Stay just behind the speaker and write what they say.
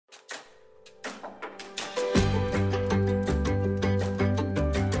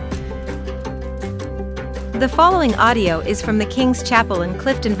The following audio is from the King's Chapel in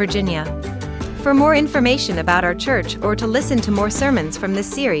Clifton, Virginia. For more information about our church or to listen to more sermons from this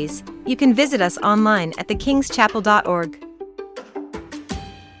series, you can visit us online at thekingschapel.org.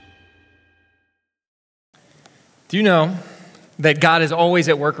 Do you know that God is always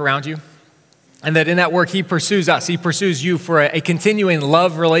at work around you? And that in that work, he pursues us. He pursues you for a continuing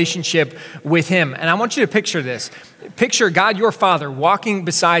love relationship with him. And I want you to picture this. Picture God, your Father, walking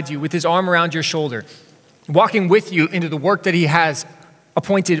beside you with his arm around your shoulder, walking with you into the work that he has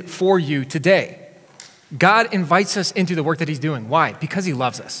appointed for you today. God invites us into the work that he's doing. Why? Because he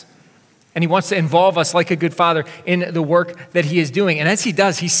loves us. And he wants to involve us like a good father in the work that he is doing. And as he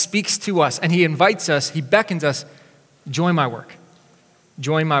does, he speaks to us and he invites us, he beckons us, join my work.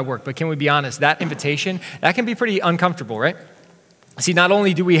 Join my work. But can we be honest? That invitation, that can be pretty uncomfortable, right? See, not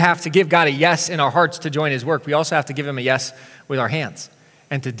only do we have to give God a yes in our hearts to join his work, we also have to give him a yes with our hands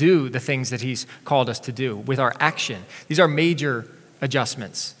and to do the things that he's called us to do with our action. These are major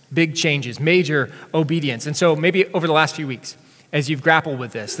adjustments, big changes, major obedience. And so maybe over the last few weeks, as you've grappled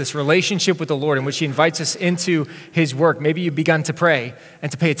with this relationship with the Lord in which he invites us into his work, maybe you've begun to pray and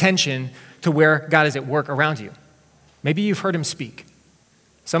to pay attention to where God is at work around you. Maybe you've heard him speak.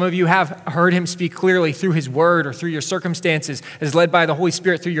 Some of you have heard him speak clearly through his word or through your circumstances, as led by the Holy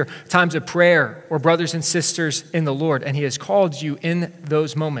Spirit through your times of prayer or brothers and sisters in the Lord. And he has called you in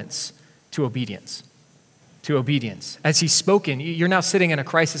those moments to obedience. To obedience. As he's spoken, you're now sitting in a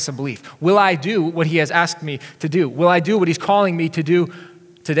crisis of belief. Will I do what he has asked me to do? Will I do what he's calling me to do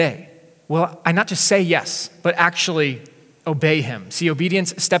today? Will I not just say yes, but actually obey him? See,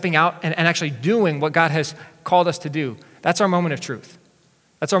 obedience, stepping out and actually doing what God has called us to do. That's our moment of truth.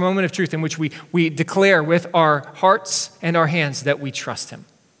 That's our moment of truth in which we declare with our hearts and our hands that we trust him,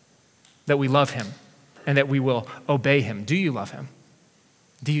 that we love him, and that we will obey him. Do you love him?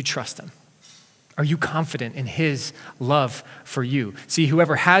 Do you trust him? Are you confident in his love for you? See,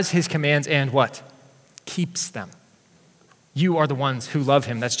 whoever has his commands and what? Keeps them. You are the ones who love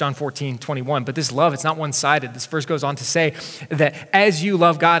him. That's John 14:21. But this love, it's not one-sided. This verse goes on to say that as you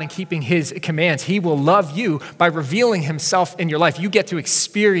love God and keeping his commands, he will love you by revealing himself in your life. You get to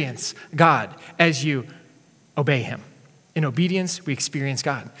experience God as you obey him. In obedience, we experience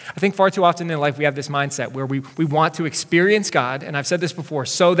God. I think far too often in life we have this mindset where we want to experience God, and I've said this before,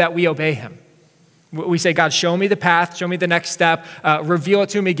 so that we obey him. We say, God, show me the path, show me the next step, reveal it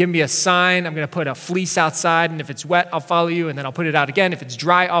to me, give me a sign. I'm going to put a fleece outside, and if it's wet, I'll follow you, and then I'll put it out again. If it's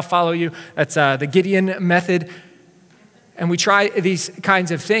dry, I'll follow you. That's the Gideon method. And we try these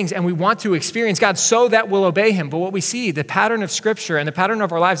kinds of things, and we want to experience God so that we'll obey him. But what we see, the pattern of Scripture and the pattern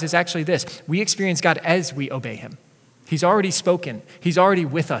of our lives is actually this. We experience God as we obey him. He's already spoken. He's already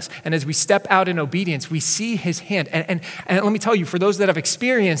with us. And as we step out in obedience, we see his hand. And let me tell you, for those that have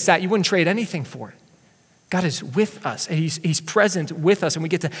experienced that, you wouldn't trade anything for it. God is with us, and he's present with us, and we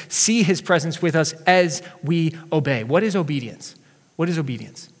get to see his presence with us as we obey. What is obedience? What is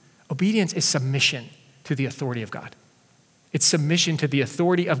obedience? Obedience is submission to the authority of God. It's submission to the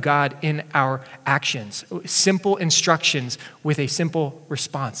authority of God in our actions. Simple instructions with a simple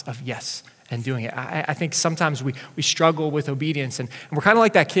response of yes and doing it. I think sometimes we struggle with obedience, and we're kind of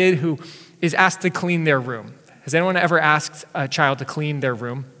like that kid who is asked to clean their room. Has anyone ever asked a child to clean their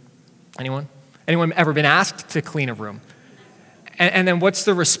room? Anyone? Anyone ever been asked to clean a room? And then what's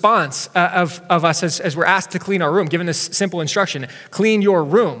the response of us as we're asked to clean our room, given this simple instruction, clean your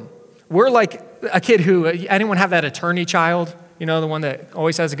room? We're like a kid who, anyone have that attorney child? You know, the one that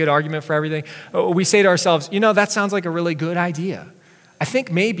always has a good argument for everything? We say to ourselves, that sounds like a really good idea. I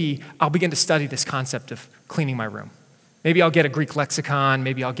think maybe I'll begin to study this concept of cleaning my room. Maybe I'll get a Greek lexicon.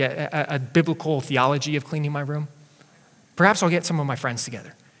 Maybe I'll get a biblical theology of cleaning my room. Perhaps I'll get some of my friends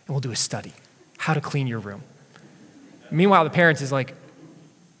together and we'll do a study. How to clean your room. Meanwhile, the parents is like,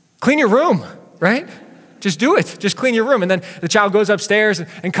 clean your room, right? Just do it. Just clean your room. And then the child goes upstairs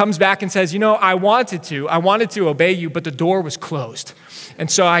and comes back and says, I wanted to obey you, but the door was closed.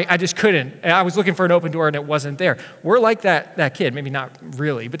 And so I just couldn't. And I was looking for an open door and it wasn't there. We're like that kid, maybe not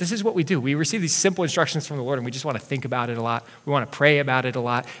really, but this is what we do. We receive these simple instructions from the Lord and we just want to think about it a lot. We want to pray about it a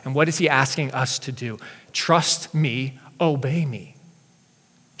lot. And what is he asking us to do? Trust me, obey me.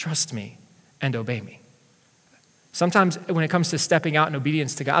 Trust me and obey me. Sometimes when it comes to stepping out in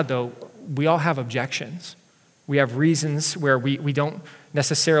obedience to God, though, we all have objections. We have reasons where we don't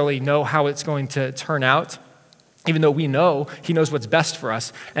necessarily know how it's going to turn out, even though we know he knows what's best for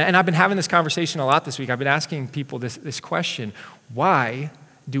us. And I've been having this conversation a lot this week. I've been asking people this question: why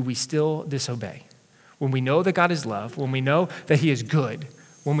do we still disobey? When we know that God is love, when we know that he is good,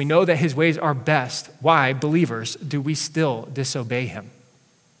 when we know that his ways are best, why, believers, do we still disobey him?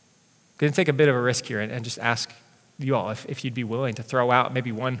 going to take a bit of a risk here and just ask you all if you'd be willing to throw out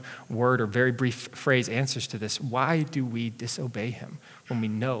maybe one word or very brief phrase answers to this. Why do we disobey him when we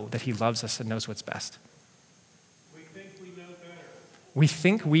know that he loves us and knows what's best? We think we know better. We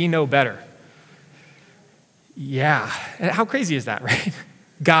think we know better. Yeah. How crazy is that, right?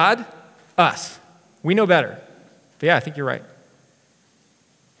 God, us. We know better. But yeah, I think you're right.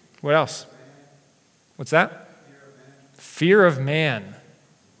 What else? What's that? Fear of man.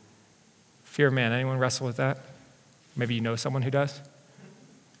 Fear of man. Anyone wrestle with that? Maybe you know someone who does?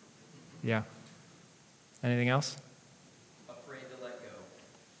 Yeah. Anything else? Afraid to let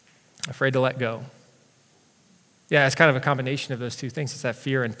go. Afraid to let go. Yeah, it's kind of a combination of those two things. It's that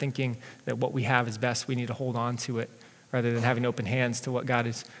fear and thinking that what we have is best. We need to hold on to it rather than having open hands to what God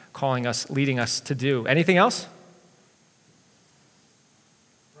is calling us, leading us to do. Anything else?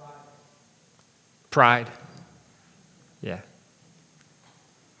 Pride. Yeah.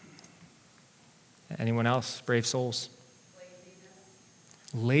 Anyone else? Brave souls.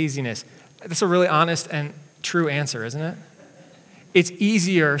 Laziness. That's a really honest and true answer, isn't it? It's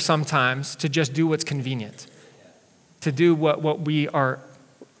easier sometimes to just do what's convenient, to do what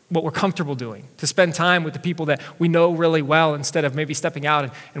we're comfortable doing, to spend time with the people that we know really well instead of maybe stepping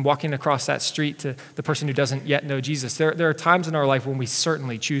out and walking across that street to the person who doesn't yet know Jesus. There are times in our life when we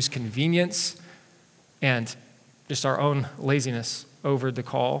certainly choose convenience and just our own laziness over the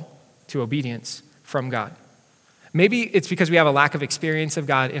call to obedience from God. Maybe it's because we have a lack of experience of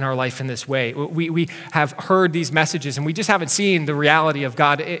God in our life in this way. We have heard these messages and we just haven't seen the reality of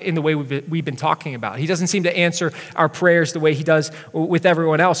God in the way we've been talking about. He doesn't seem to answer our prayers the way he does with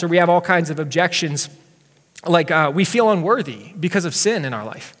everyone else. Or we have all kinds of objections, like we feel unworthy because of sin in our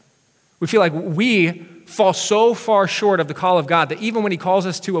life. We feel like we fall so far short of the call of God that even when he calls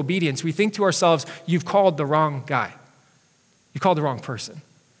us to obedience, we think to ourselves, you've called the wrong guy. You called the wrong person.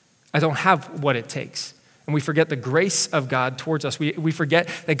 I don't have what it takes. And we forget the grace of God towards us. We forget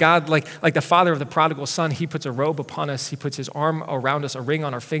that God, like the father of the prodigal son, he puts a robe upon us. He puts his arm around us, a ring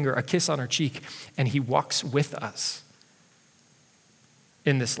on our finger, a kiss on our cheek, and he walks with us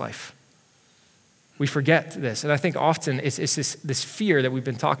in this life. We forget this. And I think often it's this fear that we've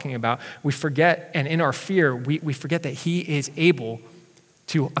been talking about. We forget, and in our fear, we forget that he is able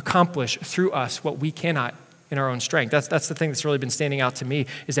to accomplish through us what we cannot in our own strength. That's the thing that's really been standing out to me,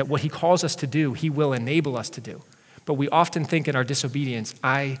 is that what he calls us to do, he will enable us to do. But we often think in our disobedience,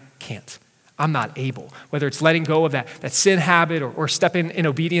 I can't. I'm not able. Whether it's letting go of that sin habit or stepping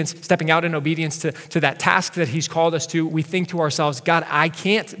out in obedience to that task that he's called us to, we think to ourselves, God, I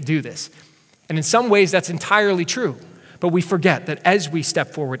can't do this. And in some ways, that's entirely true. But we forget that as we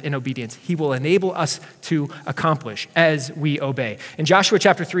step forward in obedience, he will enable us to accomplish as we obey. In Joshua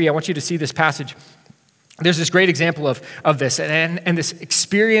chapter 3, I want you to see this passage. There's this great example of this and this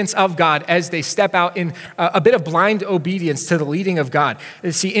experience of God as they step out in a bit of blind obedience to the leading of God.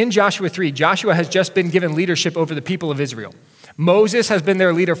 See, in Joshua 3, Joshua has just been given leadership over the people of Israel. Moses has been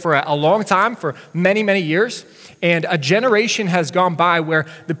their leader for a long time, for many, many years. And a generation has gone by where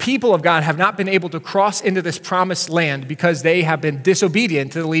the people of God have not been able to cross into this promised land because they have been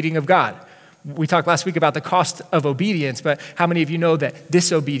disobedient to the leading of God. We talked last week about the cost of obedience, but how many of you know that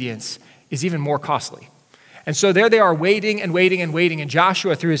disobedience is even more costly? And so there they are waiting and waiting and waiting, and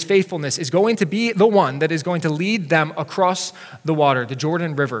Joshua, through his faithfulness, is going to be the one that is going to lead them across the water, the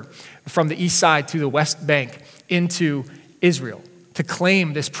Jordan River, from the east side to the west bank into Israel, to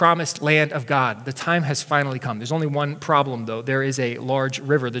claim this promised land of God. The time has finally come. There's only one problem, though. There is a large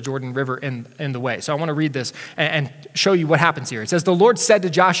river, the Jordan River, in the way. So I want to read this and show you what happens here. It says, "The Lord said to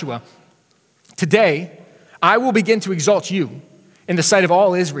Joshua, 'Today I will begin to exalt you in the sight of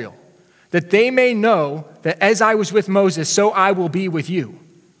all Israel, that they may know that as I was with Moses, so I will be with you.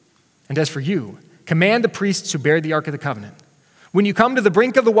 And as for you, command the priests who bear the Ark of the Covenant. When you come to the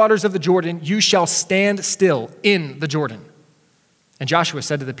brink of the waters of the Jordan, you shall stand still in the Jordan.' And Joshua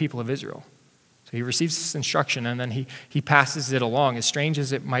said to the people of Israel," so he receives this instruction and then he passes it along, as strange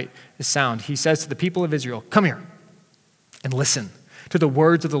as it might sound. He says to the people of Israel, "Come here and listen to the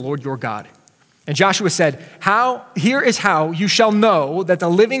words of the Lord your God." And Joshua said, "Here is how you shall know that the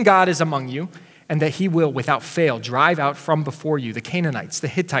living God is among you, and that he will without fail drive out from before you the Canaanites, the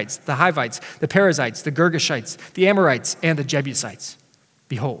Hittites, the Hivites, the Perizzites, the Girgashites, the Amorites, and the Jebusites.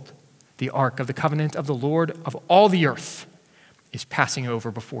 Behold, the ark of the covenant of the Lord of all the earth is passing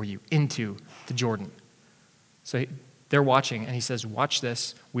over before you into the Jordan." So they're watching, and he says, "Watch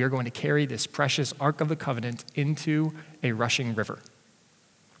this. We are going to carry this precious ark of the covenant into a rushing river.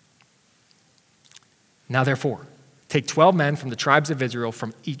 Now, therefore, take 12 men from the tribes of Israel,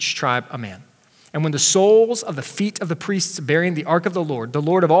 from each tribe a man, And when the soles of the feet of the priests bearing the ark of the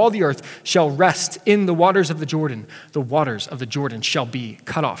Lord of all the earth, shall rest in the waters of the Jordan shall be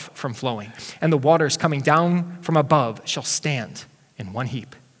cut off from flowing, and the waters coming down from above shall stand in one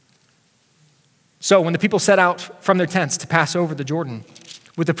heap. So when the people set out from their tents to pass over the Jordan,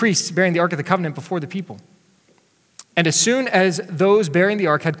 with the priests bearing the ark of the covenant before the people, and as soon as those bearing the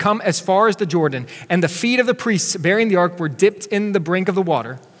ark had come as far as the Jordan, and the feet of the priests bearing the ark were dipped in the brink of the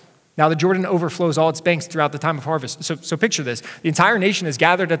water, now the Jordan overflows all its banks throughout the time of harvest. So picture this. The entire nation is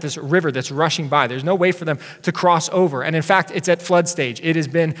gathered at this river that's rushing by. There's no way for them to cross over. And in fact, it's at flood stage. It has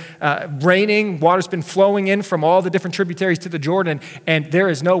been raining. Water's been flowing in from all the different tributaries to the Jordan. And there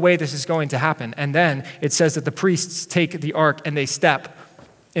is no way this is going to happen. And then it says that the priests take the ark and they step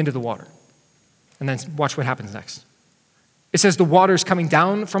into the water. And then watch what happens next. It says the waters coming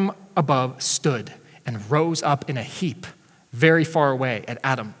down from above stood and rose up in a heap very far away at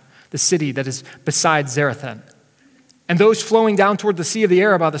Adam, the city that is beside Zarethan. And those flowing down toward the Sea of the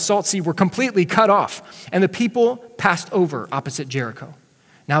Arabah, the Salt Sea, were completely cut off, and the people passed over opposite Jericho.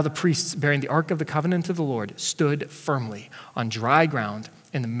 Now the priests bearing the Ark of the Covenant of the Lord stood firmly on dry ground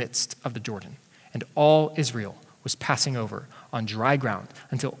in the midst of the Jordan, and all Israel was passing over on dry ground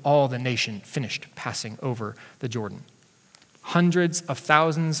until all the nation finished passing over the Jordan. Hundreds of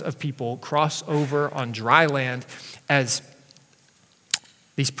thousands of people cross over on dry land as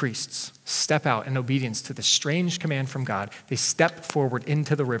these priests step out in obedience to the strange command from God. They step forward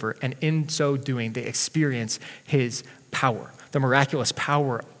into the river, and in so doing, they experience his power, the miraculous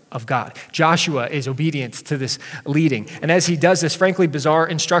power of God. Joshua is obedient to this leading. And as he does this frankly bizarre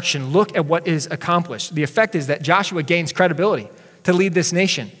instruction, look at what is accomplished. The effect is that Joshua gains credibility to lead this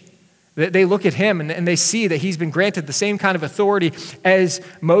nation. They look at him and they see that he's been granted the same kind of authority as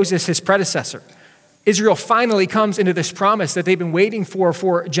Moses, his predecessor. Israel finally comes into this promise that they've been waiting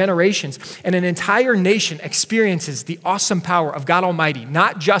for generations, and an entire nation experiences the awesome power of God Almighty,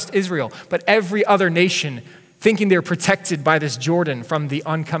 not just Israel, but every other nation, thinking they're protected by this Jordan from the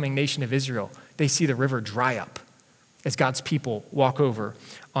oncoming nation of Israel. They see the river dry up as God's people walk over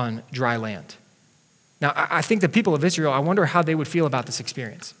on dry land. Now, I think the people of Israel, I wonder how they would feel about this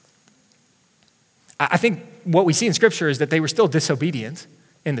experience. I think what we see in Scripture is that they were still disobedient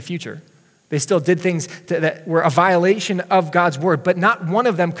in the future. They still did things that were a violation of God's word, but not one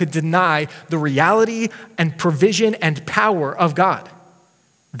of them could deny the reality and provision and power of God.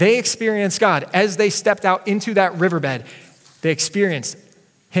 They experienced God as they stepped out into that riverbed. They experienced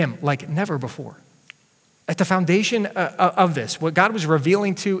him like never before. At the foundation of this, what God was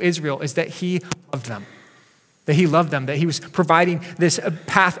revealing to Israel is that he loved them. That he loved them, that he was providing this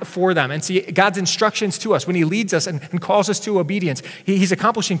path for them. And see, God's instructions to us, when he leads us and calls us to obedience, he's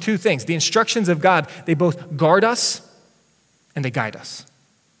accomplishing two things. The instructions of God, they both guard us and they guide us.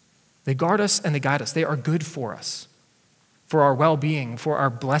 They guard us and they guide us. They are good for us, for our well-being, for our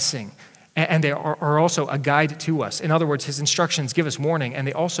blessing. And they are also a guide to us. In other words, his instructions give us warning, and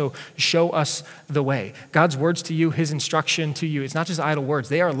they also show us the way. God's words to you, his instruction to you, it's not just idle words.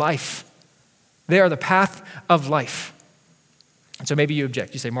 They are life. They are the path of life. And so maybe you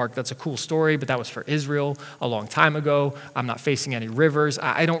object. You say, Mark, that's a cool story, but that was for Israel a long time ago. I'm not facing any rivers.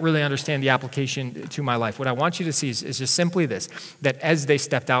 I don't really understand the application to my life. What I want you to see is just simply this, that as they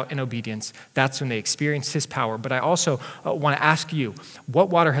stepped out in obedience, that's when they experienced his power. But I also want to ask you, what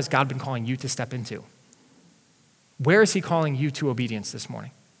water has God been calling you to step into? Where is he calling you to obedience this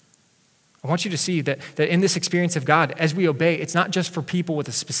morning? I want you to see that in this experience of God, as we obey, it's not just for people with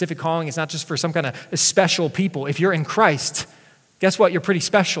a specific calling. It's not just for some kind of special people. If you're in Christ, guess what? You're pretty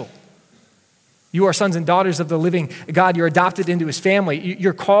special. You are sons and daughters of the living God. You're adopted into his family.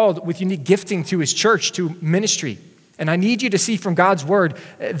 You're called with unique gifting to his church, to ministry. And I need you to see from God's word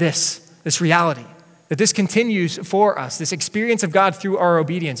this reality, that this continues for us, this experience of God through our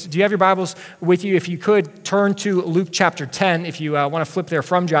obedience. Do you have your Bibles with you? If you could, turn to Luke chapter 10. If you want to flip there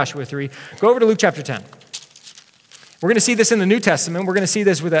from Joshua 3, go over to Luke chapter 10. We're going to see this in the New Testament. We're going to see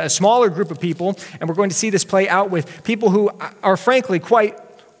this with a smaller group of people, and we're going to see this play out with people who are frankly quite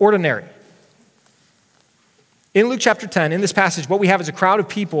ordinary. In Luke chapter 10, in this passage, what we have is a crowd of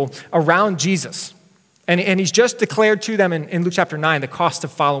people around Jesus. And he's just declared to them in Luke chapter 9 the cost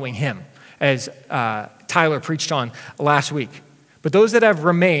of following him, as Tyler preached on last week. But those that have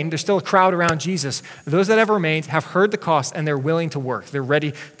remained, there's still a crowd around Jesus. Those that have remained have heard the cost and they're willing to work. They're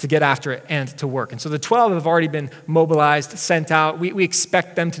ready to get after it and to work. And so the 12 have already been mobilized, sent out. We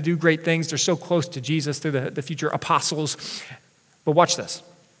expect them to do great things. They're so close to Jesus through the future apostles. But watch this.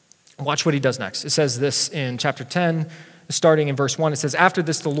 Watch what he does next. It says this in chapter 10, starting in verse 1. It says, "After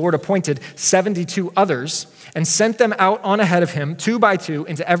this, the Lord appointed 72 others and sent them out on ahead of him, 2 by 2,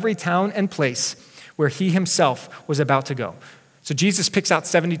 into every town and place where he himself was about to go." So Jesus picks out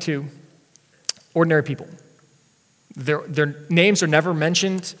 72 ordinary people. Their names are never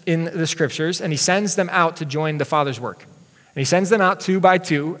mentioned in the scriptures, and he sends them out to join the Father's work. And he sends them out 2 by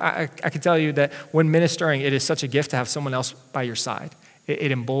 2. I can tell you that when ministering, it is such a gift to have someone else by your side.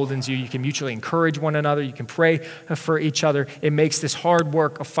 It emboldens you. You can mutually encourage one another. You can pray for each other. It makes this hard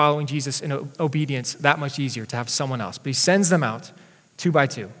work of following Jesus in obedience that much easier to have someone else. But he sends them out 2 by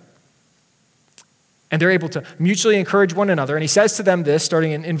 2. And they're able to mutually encourage one another. And he says to them this,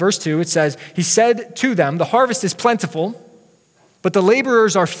 starting in verse 2, it says, he said to them, "The harvest is plentiful, but the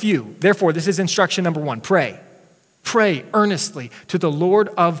laborers are few. Therefore," this is instruction number 1, pray. Pray earnestly to the Lord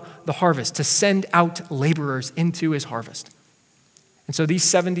of the harvest to send out laborers into his harvest. And so these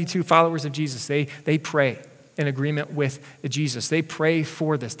 72 followers of Jesus, they pray in agreement with Jesus. They pray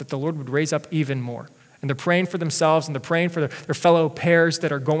for this, that the Lord would raise up even more. And they're praying for themselves, and they're praying for their fellow pairs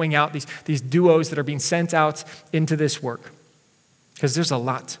that are going out, these duos that are being sent out into this work. Because there's a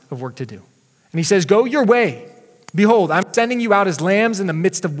lot of work to do. And he says, "Go your way. Behold, I'm sending you out as lambs in the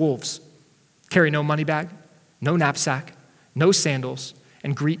midst of wolves. Carry no money bag, no knapsack, no sandals,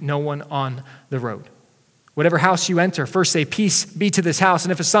 and greet no one on the road. Whatever house you enter, first say, 'Peace be to this house.'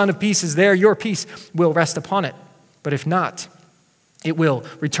 And if a son of peace is there, your peace will rest upon it. But if not, it will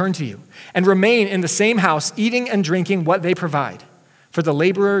return to you. And remain in the same house, eating and drinking what they provide. For the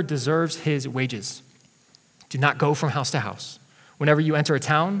laborer deserves his wages. Do not go from house to house. Whenever you enter a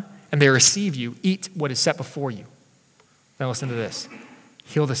town and they receive you, eat what is set before you." Now listen to this.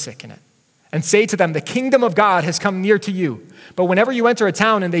 "Heal the sick in it. And say to them, the kingdom of God has come near to you. But whenever you enter a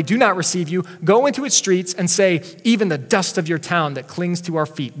town and they do not receive you, go into its streets and say, even the dust of your town that clings to our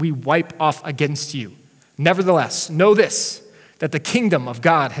feet, we wipe off against you. Nevertheless, know this, that the kingdom of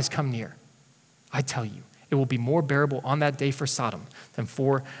God has come near. I tell you, it will be more bearable on that day for Sodom than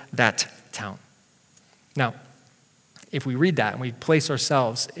for that town." Now, if we read that and we place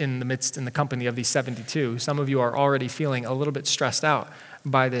ourselves in the company of these 72, some of you are already feeling a little bit stressed out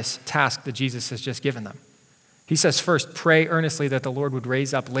by this task that Jesus has just given them. He says, first, pray earnestly that the Lord would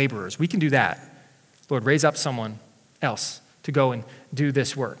raise up laborers. We can do that. Lord, raise up someone else to go and do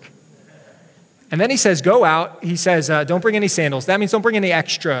this work. And then he says, go out. He says, don't bring any sandals. That means don't bring any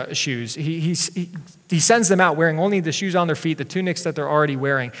extra shoes. He sends them out wearing only the shoes on their feet, the tunics that they're already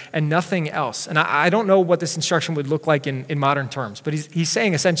wearing, and nothing else. And I don't know what this instruction would look like in modern terms, but he's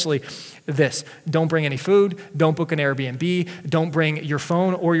saying essentially this. Don't bring any food. Don't book an Airbnb. Don't bring your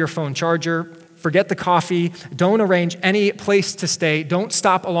phone or your phone charger. Forget the coffee. Don't arrange any place to stay. Don't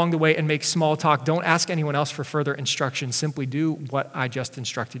stop along the way and make small talk. Don't ask anyone else for further instructions. Simply do what I just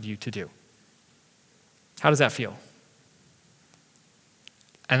instructed you to do. How does that feel?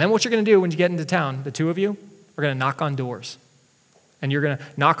 And then what you're going to do when you get into town, the two of you are going to knock on doors. And you're going to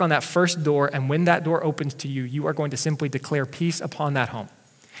knock on that first door, and when that door opens to you, you are going to simply declare peace upon that home.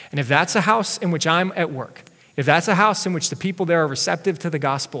 And if that's a house in which I'm at work, if that's a house in which the people there are receptive to the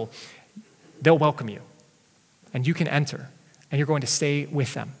gospel, they'll welcome you. And you can enter, and you're going to stay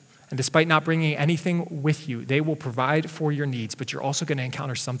with them. And despite not bringing anything with you, they will provide for your needs, but you're also going to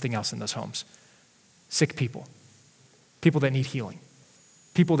encounter something else in those homes. Sick people, people that need healing,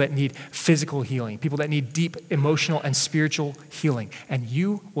 people that need physical healing, people that need deep emotional and spiritual healing. And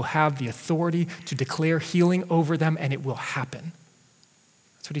you will have the authority to declare healing over them, and it will happen.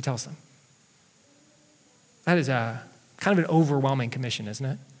 That's what he tells them. That is a kind of an overwhelming commission, isn't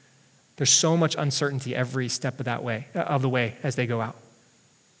it? There's so much uncertainty every step of the way as they go out.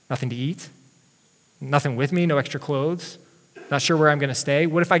 Nothing to eat, nothing with me, no extra clothes, not sure where I'm going to stay.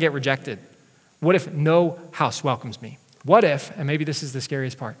 What if I get rejected? What if no house welcomes me? What if, and maybe this is the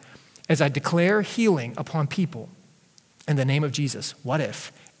scariest part, as I declare healing upon people in the name of Jesus, what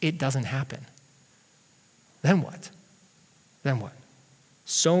if it doesn't happen? Then what? Then what?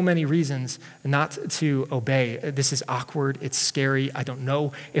 So many reasons not to obey. This is awkward. It's scary. I don't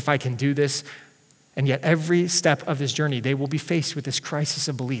know if I can do this. And yet every step of this journey, they will be faced with this crisis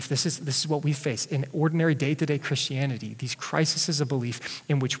of belief. This is what we face in ordinary day-to-day Christianity, these crises of belief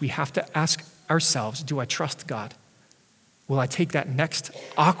in which we have to ask ourselves, do I trust God? Will I take that next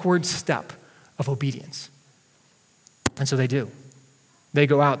awkward step of obedience? And so they do. They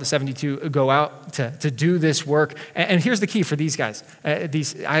go out, the 72 go out to do this work. And here's the key for these guys. I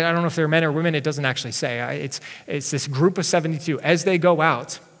don't know if they're men or women, it doesn't actually say. It's this group of 72. As they go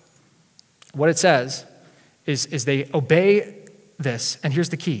out, what it says is they obey this, and here's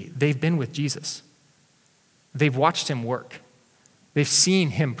the key. They've been with Jesus. They've watched him work. They've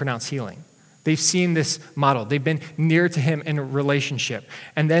seen him pronounce healing. They've seen this model. They've been near to him in a relationship.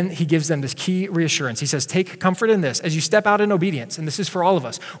 And then he gives them this key reassurance. He says, take comfort in this as you step out in obedience. And this is for all of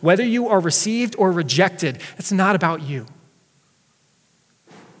us. Whether you are received or rejected, it's not about you.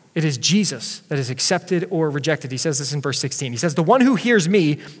 It is Jesus that is accepted or rejected. He says this in verse 16. He says, the one who hears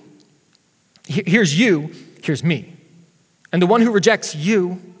me, hears you, hears me. And the one who rejects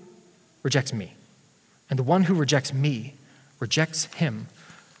you, rejects me. And the one who rejects me, rejects him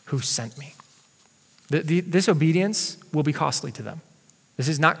who sent me. This obedience will be costly to them. This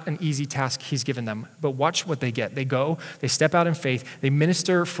is not an easy task he's given them, but watch what they get. They go, they step out in faith, they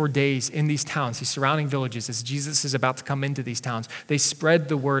minister for days in these towns, these surrounding villages, as Jesus is about to come into these towns. They spread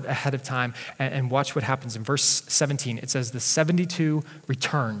the word ahead of time, and watch what happens. In verse 17, it says, the 72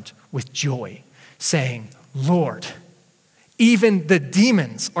 returned with joy, saying, Lord, even the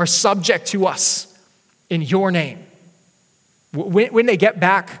demons are subject to us in your name. When they get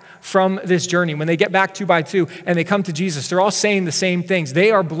back from this journey, when they get back 2 by 2 and they come to Jesus, they're all saying the same things.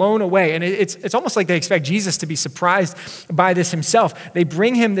 They are blown away. And it's almost like they expect Jesus to be surprised by this himself. They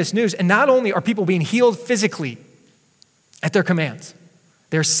bring him this news. And not only are people being healed physically at their commands,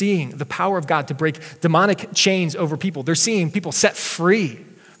 they're seeing the power of God to break demonic chains over people. They're seeing people set free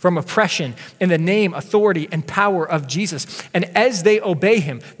from oppression in the name, authority, and power of Jesus. And as they obey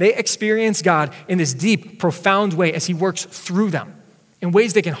him, they experience God in this deep, profound way as he works through them in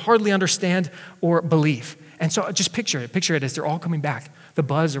ways they can hardly understand or believe. And so just picture it as they're all coming back, the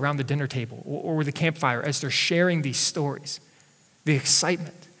buzz around the dinner table or the campfire as they're sharing these stories, the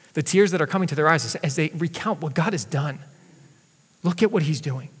excitement, the tears that are coming to their eyes as they recount what God has done. Look at what he's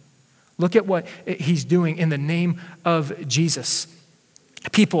doing. Look at what he's doing in the name of Jesus.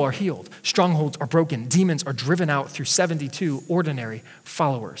 People are healed, strongholds are broken, demons are driven out through 72 ordinary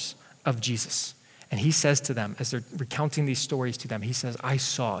followers of Jesus. And he says to them, as they're recounting these stories to them, he says, I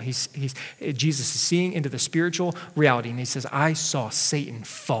saw, Jesus is seeing into the spiritual reality, and he says, I saw Satan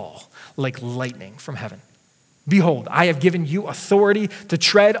fall like lightning from heaven. Behold, I have given you authority to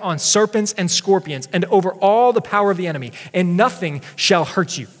tread on serpents and scorpions and over all the power of the enemy, and nothing shall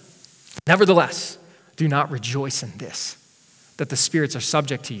hurt you. Nevertheless, do not rejoice in this, that the spirits are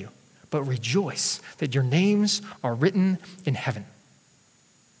subject to you, but rejoice that your names are written in heaven.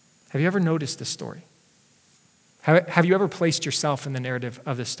 Have you ever noticed this story? Have you ever placed yourself in the narrative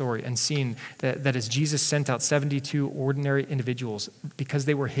of this story and seen that as Jesus sent out 72 ordinary individuals, because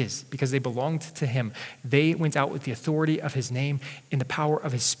they were his, because they belonged to him, they went out with the authority of his name in the power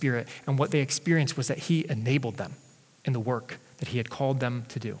of his spirit, and what they experienced was that he enabled them in the work that he had called them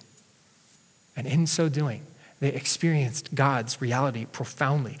to do. And in so doing, they experienced God's reality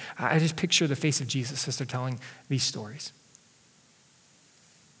profoundly. I just picture the face of Jesus as they're telling these stories.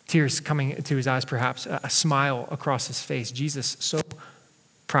 Tears coming to his eyes, perhaps, a smile across his face. Jesus so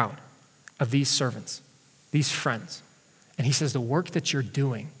proud of these servants, these friends. And he says, the work that you're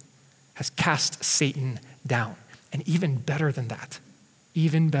doing has cast Satan down. And even better than that,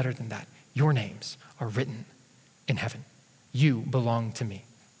 your names are written in heaven. You belong to me.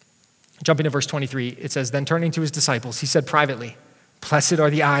 Jumping to verse 23, it says, then turning to his disciples, he said privately, blessed are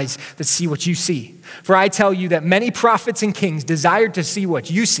the eyes that see what you see. For I tell you that many prophets and kings desired to see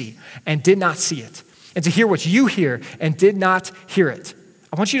what you see and did not see it, and to hear what you hear and did not hear it.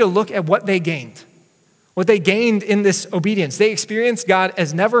 I want you to look at what they gained. What they gained in this obedience. They experienced God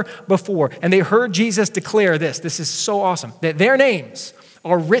as never before, and they heard Jesus declare this. This is so awesome, that their names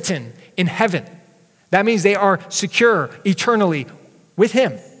are written in heaven. That means they are secure eternally with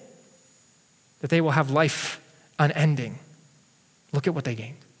him, that they will have life unending. Look at what they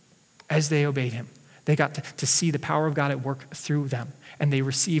gained. As they obeyed him, they got to see the power of God at work through them, and they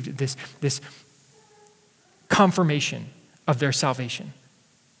received this confirmation of their salvation.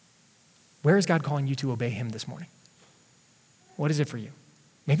 Where is God calling you to obey him this morning? What is it for you?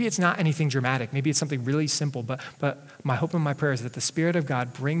 Maybe it's not anything dramatic. Maybe it's something really simple, but my hope and my prayer is that the Spirit of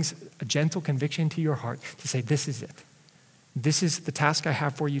God brings a gentle conviction to your heart to say, this is it. This is the task I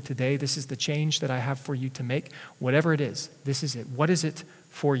have for you today. This is the change that I have for you to make. Whatever it is, this is it. What is it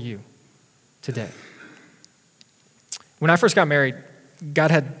for you today? When I first got married,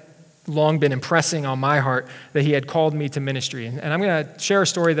 God had long been impressing on my heart that he had called me to ministry. And I'm going to share a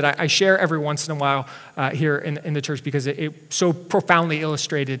story that I share every once in a while here in the church because it so profoundly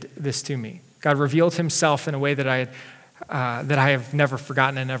illustrated this to me. God revealed himself in a way that I have never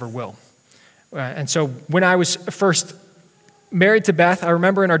forgotten and never will. And so when I was first married to Beth, I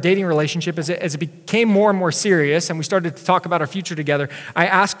remember in our dating relationship, as it became more and more serious and we started to talk about our future together, I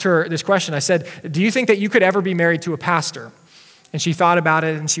asked her this question. I said, do you think that you could ever be married to a pastor? And she thought about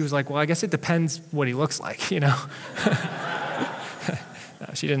it and she was like, well, I guess it depends what he looks like, you know?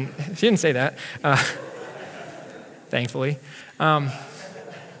 She didn't say that, thankfully.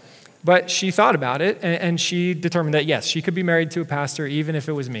 But she thought about it, and she determined that, yes, she could be married to a pastor, even if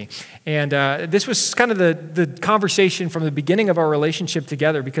it was me. And this was kind of the conversation from the beginning of our relationship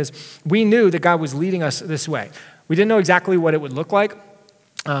together, because we knew that God was leading us this way. We didn't know exactly what it would look like,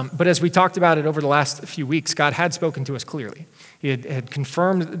 but as we talked about it over the last few weeks, God had spoken to us clearly. He had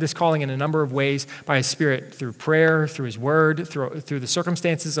confirmed this calling in a number of ways by his Spirit, through prayer, through his word, through the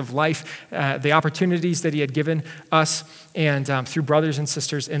circumstances of life, the opportunities that he had given us, and through brothers and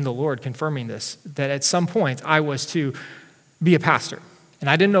sisters in the Lord confirming this, that at some point I was to be a pastor. And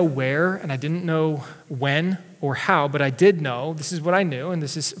I didn't know where, and I didn't know when or how, but I did know, this is what I knew, and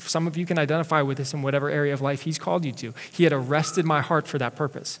this is, some of you can identify with this in whatever area of life he's called you to. He had arrested my heart for that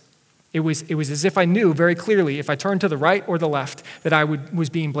purpose. It was as if I knew very clearly if I turned to the right or the left that I was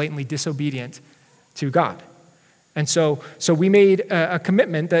being blatantly disobedient to God. And so we made a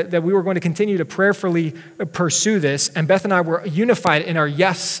commitment that we were going to continue to prayerfully pursue this, and Beth and I were unified in our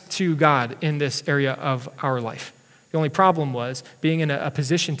yes to God in this area of our life. The only problem was being in a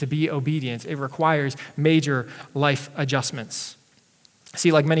position to be obedient. It requires major life adjustments.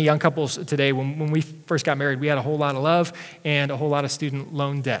 See, like many young couples today, when we first got married, we had a whole lot of love and a whole lot of student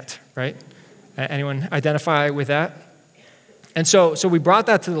loan debt, right? Anyone identify with that? And so we brought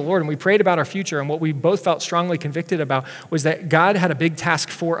that to the Lord, and we prayed about our future, and what we both felt strongly convicted about was that God had a big task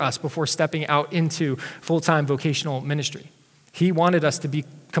for us before stepping out into full-time vocational ministry. He wanted us to be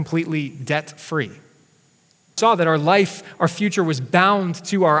completely debt-free. Saw that our life, our future was bound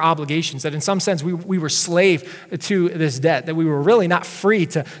to our obligations, that in some sense we were slave to this debt, that we were really not free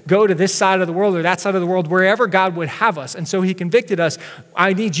to go to this side of the world or that side of the world, wherever God would have us. And so he convicted us,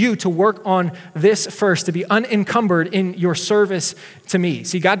 I need you to work on this first, to be unencumbered in your service to me.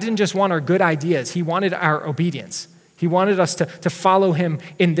 See, God didn't just want our good ideas, he wanted our obedience. He wanted us to follow him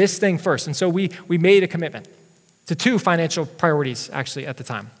in this thing first. And so we made a commitment to two financial priorities, actually, at the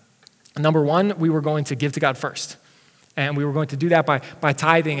time. Number one, we were going to give to God first. And we were going to do that by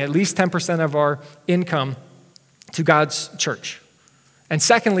tithing at least 10% of our income to God's church. And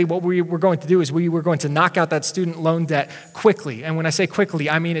secondly, what we were going to do is we were going to knock out that student loan debt quickly. And when I say quickly,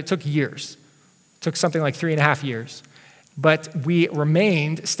 I mean it took years. It took something like 3.5 years. But we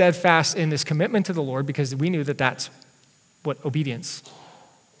remained steadfast in this commitment to the Lord because we knew that that's what obedience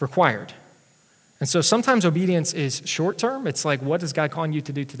required. And so sometimes obedience is short-term. It's like, what is God calling you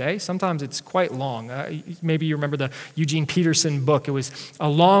to do today? Sometimes it's quite long. Maybe you remember the Eugene Peterson book. It was a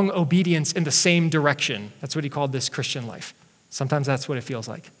long obedience in the same direction. That's what he called this Christian life. Sometimes that's what it feels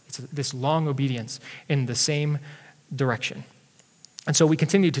like. It's this long obedience in the same direction. And so we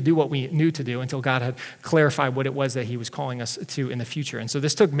continued to do what we knew to do until God had clarified what it was that he was calling us to in the future. And so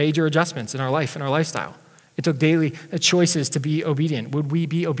this took major adjustments in our life and our lifestyle. It took daily choices to be obedient. Would we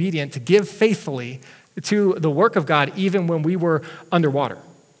be obedient to give faithfully to the work of God even when we were underwater?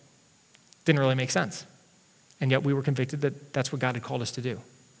 Didn't really make sense. And yet we were convicted that that's what God had called us to do.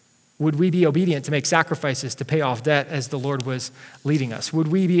 Would we be obedient to make sacrifices to pay off debt as the Lord was leading us? Would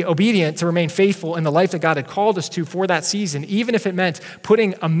we be obedient to remain faithful in the life that God had called us to for that season, even if it meant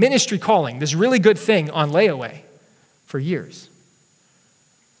putting a ministry calling, this really good thing, on layaway for years?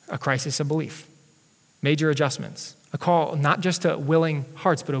 A crisis of belief. Major adjustments, a call not just to willing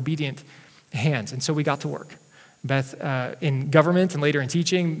hearts, but obedient hands. And so we got to work. Beth in government and later in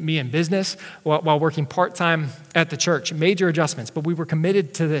teaching, me in business, while working part-time at the church. Major adjustments, but we were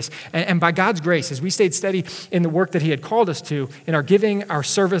committed to this. And by God's grace, as we stayed steady in the work that he had called us to, in our giving, our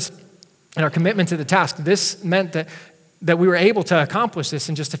service, and our commitment to the task, this meant that we were able to accomplish this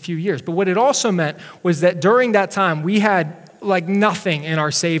in just a few years. But what it also meant was that during that time, we had like nothing in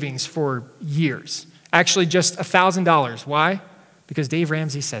our savings for years. Actually, just $1,000. Why? Because Dave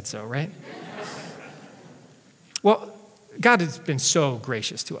Ramsey said so, right? Well, God has been so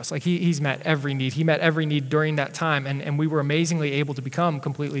gracious to us. Like he's met every need. He met every need during that time, and we were amazingly able to become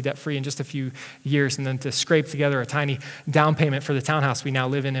completely debt-free in just a few years, and then to scrape together a tiny down payment for the townhouse we now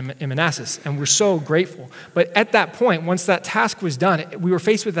live in Manassas, and we're so grateful. But at that point, once that task was done, we were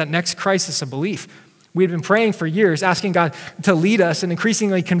faced with that next crisis of belief. We had been praying for years, asking God to lead us, and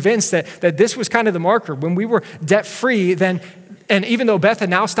increasingly convinced that this was kind of the marker. When we were debt-free, and even though Beth had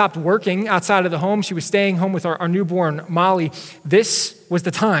now stopped working outside of the home, she was staying home with our newborn Molly, this was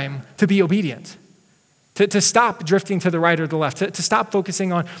the time to be obedient, to stop drifting to the right or the left, to stop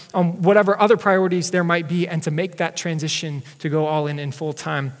focusing on whatever other priorities there might be, and to make that transition to go all in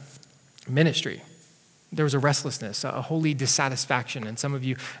full-time ministry. There was a restlessness, a holy dissatisfaction, and some of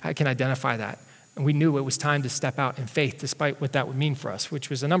you can identify that. And we knew it was time to step out in faith, despite what that would mean for us, which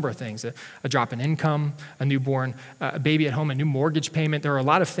was a number of things, a drop in income, a newborn, a baby at home, a new mortgage payment. There are a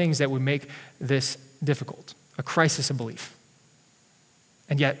lot of things that would make this difficult, a crisis of belief.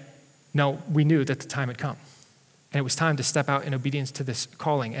 And yet, no, we knew that the time had come. And it was time to step out in obedience to this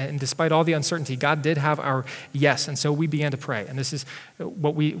calling. And despite all the uncertainty, God did have our yes. And so we began to pray. And this is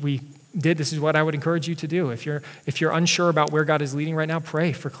what we did. This is what I would encourage you to do. If you're unsure about where God is leading right now,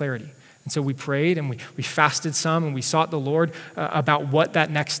 pray for clarity. And so we prayed and we fasted some and we sought the Lord about what that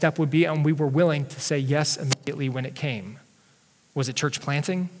next step would be. And we were willing to say yes immediately when it came. Was it church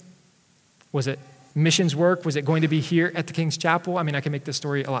planting? Was it missions work? Was it going to be here at the King's Chapel? I mean, I can make this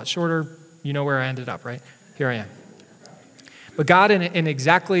story a lot shorter. You know where I ended up, right? Here I am. But God, in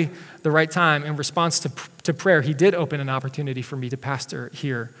exactly the right time, in response to prayer, he did open an opportunity for me to pastor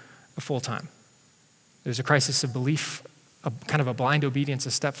here full time. There's a crisis of belief, kind of a blind obedience,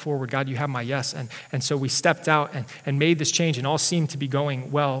 a step forward. God, you have my yes. And so we stepped out and made this change, and all seemed to be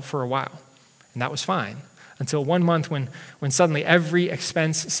going well for a while. And that was fine until 1 month when suddenly every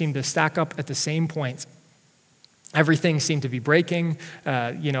expense seemed to stack up at the same point. Everything seemed to be breaking.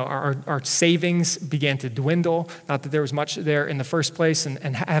 Our savings began to dwindle. Not that there was much there in the first place.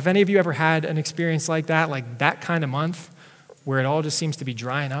 And have any of you ever had an experience like that kind of month where it all just seems to be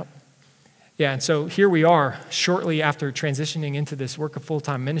drying up? Yeah, and so here we are, shortly after transitioning into this work of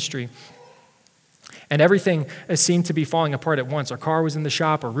full-time ministry, and everything seemed to be falling apart at once. Our car was in the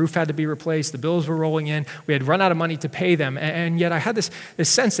shop, our roof had to be replaced, the bills were rolling in, we had run out of money to pay them, and yet I had this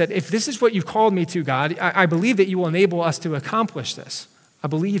sense that if this is what you've called me to, God, I believe that you will enable us to accomplish this. I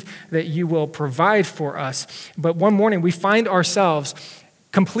believe that you will provide for us. But one morning we find ourselves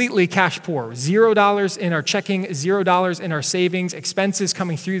completely cash poor, $0 in our checking, $0 in our savings, expenses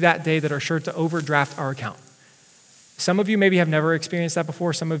coming through that day that are sure to overdraft our account. Some of you maybe have never experienced that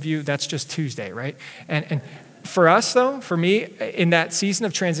before. Some of you, that's just Tuesday, right? And for us, though, for me, in that season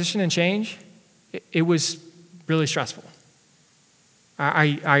of transition and change, it was really stressful.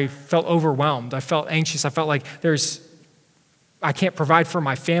 I felt overwhelmed. I felt anxious. I felt like I can't provide for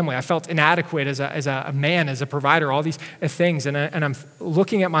my family. I felt inadequate as a man, as a provider, all these things. And I'm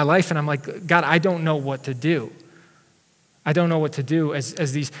looking at my life and I'm like, God, I don't know what to do. I don't know what to do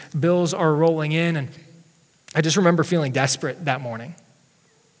as these bills are rolling in. And I just remember feeling desperate that morning.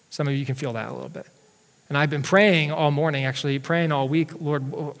 Some of you can feel that a little bit. And I've been praying all morning, actually praying all week, Lord,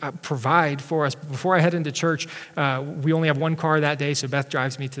 provide for us. Before I head into church, we only have one car that day, so Beth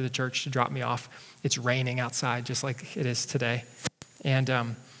drives me to the church to drop me off. It's raining outside, just like it is today. And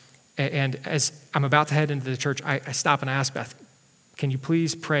as I'm about to head into the church, I stop and I ask Beth, can you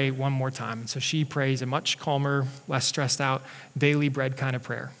please pray one more time? And so she prays a much calmer, less stressed out, daily bread kind of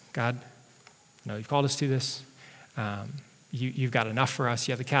prayer. God, you've called us to this. You've got enough for us.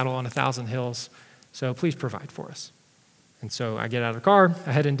 You have the cattle on 1,000 hills. So please provide for us. And so I get out of the car,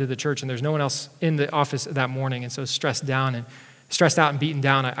 I head into the church, and there's no one else in the office that morning. And so stressed out and beaten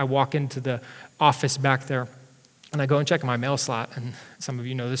down, I walk into the office back there, and I go and check my mail slot. And some of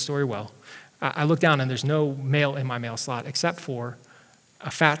you know this story well. I look down, and there's no mail in my mail slot except for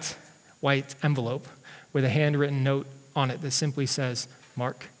a fat white envelope with a handwritten note on it that simply says,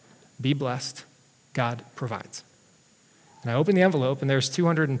 Mark, be blessed, God provides. And I open the envelope, and there's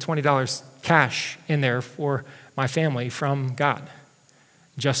 $220 cash in there for my family from God.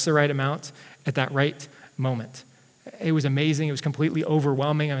 Just the right amount at that right moment. It was amazing. It was completely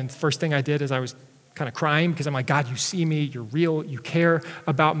overwhelming. I mean, the first thing I did is I was kind of crying because I'm like, God, you see me. You're real. You care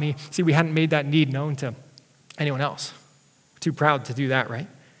about me. See, we hadn't made that need known to anyone else. We're too proud to do that, right?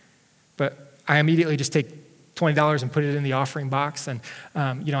 But I immediately just take $20 and put it in the offering box. And,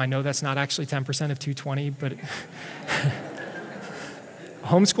 I know that's not actually 10% of 220, but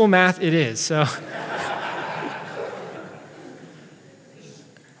homeschool math, it is. So,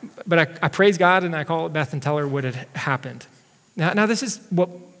 but I praise God and I call Beth and tell her what had happened. Now this is what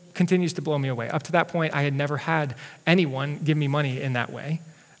continues to blow me away. Up to that point, I had never had anyone give me money in that way.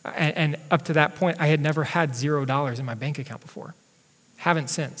 And up to that point, I had never had $0 in my bank account before. Haven't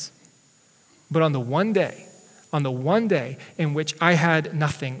since. But on the one day in which I had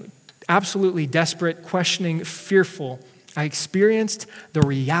nothing, absolutely desperate, questioning, fearful, I experienced the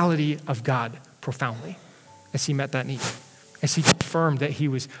reality of God profoundly as he met that need, as he confirmed that he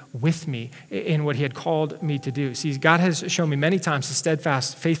was with me in what he had called me to do. See, God has shown me many times his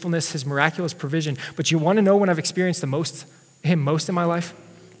steadfast faithfulness, his miraculous provision, but you want to know when I've experienced him most in my life?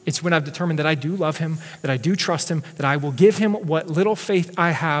 It's when I've determined that I do love him, that I do trust him, that I will give him what little faith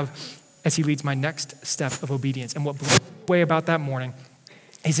I have as he leads my next step of obedience. And what blew me away about that morning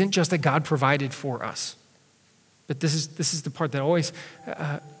isn't just that God provided for us, but this is the part that always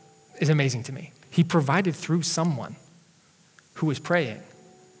is amazing to me. He provided through someone who was praying,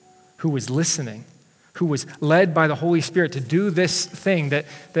 who was listening, who was led by the Holy Spirit to do this thing that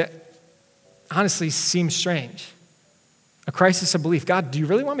honestly seems strange. A crisis of belief. God, do you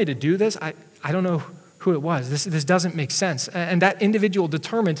really want me to do this? I don't know who it was. This doesn't make sense. And that individual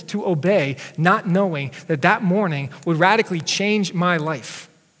determined to obey, not knowing that morning would radically change my life,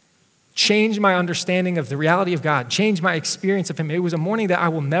 change my understanding of the reality of God, change my experience of him. It was a morning that I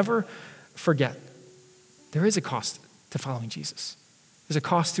will never forget. There is a cost to following Jesus. There's a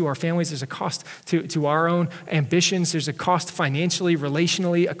cost to our families. There's a cost to our own ambitions. There's a cost financially,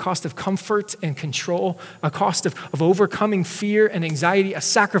 relationally, a cost of comfort and control, a cost of overcoming fear and anxiety, a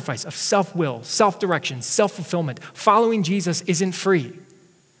sacrifice of self-will, self-direction, self-fulfillment. Following Jesus isn't free,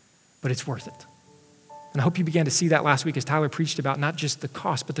 but it's worth it. And I hope you began to see that last week as Tyler preached about not just the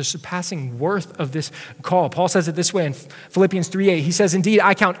cost, but the surpassing worth of this call. Paul says it this way in Philippians 3:8. He says, "Indeed,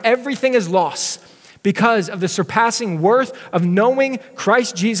 I count everything as loss because of the surpassing worth of knowing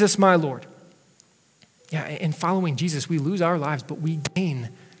Christ Jesus my Lord." Yeah, in following Jesus, we lose our lives, but we gain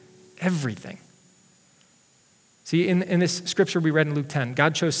everything. See, in this scripture we read in Luke 10,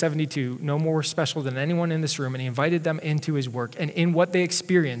 God chose 72, no more special than anyone in this room, and he invited them into his work. And in what they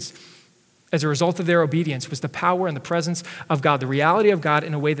experienced as a result of their obedience was the power and the presence of God, the reality of God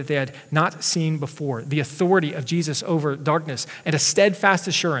in a way that they had not seen before, the authority of Jesus over darkness, and a steadfast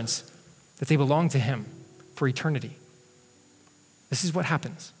assurance that they belong to him for eternity. This is what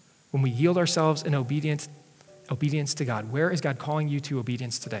happens when we yield ourselves in obedience to God. Where is God calling you to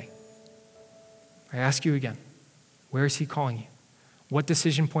obedience today? I ask you again, where is he calling you? What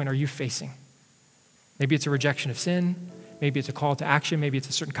decision point are you facing? Maybe it's a rejection of sin. Maybe it's a call to action. Maybe it's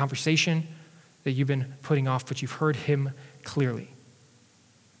a certain conversation that you've been putting off, but you've heard him clearly.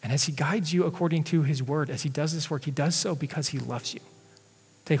 And as he guides you according to his word, as he does this work, he does so because he loves you.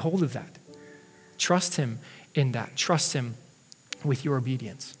 Take hold of that. Trust him in that. Trust him with your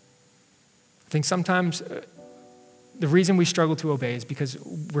obedience. I think sometimes the reason we struggle to obey is because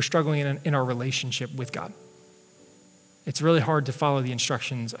we're struggling in our relationship with God. It's really hard to follow the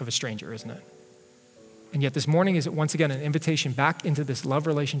instructions of a stranger, isn't it? And yet this morning is once again an invitation back into this love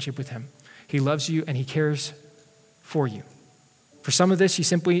relationship with him. He loves you and he cares for you. For some of this, you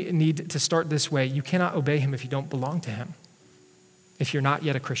simply need to start this way. You cannot obey him if you don't belong to him, if you're not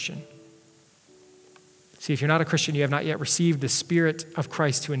yet a Christian. See, if you're not a Christian, you have not yet received the Spirit of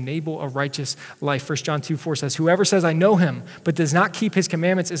Christ to enable a righteous life. 1 John 2:4 says, "Whoever says, 'I know him,' but does not keep his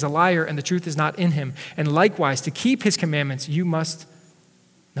commandments is a liar, and the truth is not in him. And likewise, to keep his commandments, you must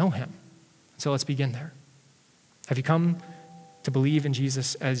know him." So let's begin there. Have you come to believe in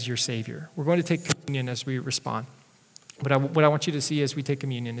Jesus as your Savior? We're going to take communion as we respond. But what I want you to see as we take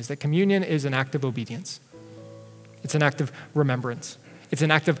communion is that communion is an act of obedience. It's an act of remembrance. It's an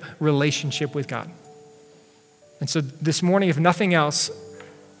act of relationship with God. And so this morning, if nothing else,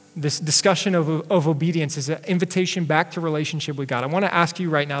 this discussion of obedience is an invitation back to relationship with God. I want to ask you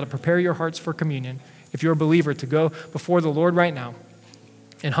right now to prepare your hearts for communion, if you're a believer, to go before the Lord right now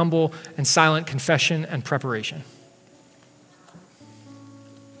in humble and silent confession and preparation.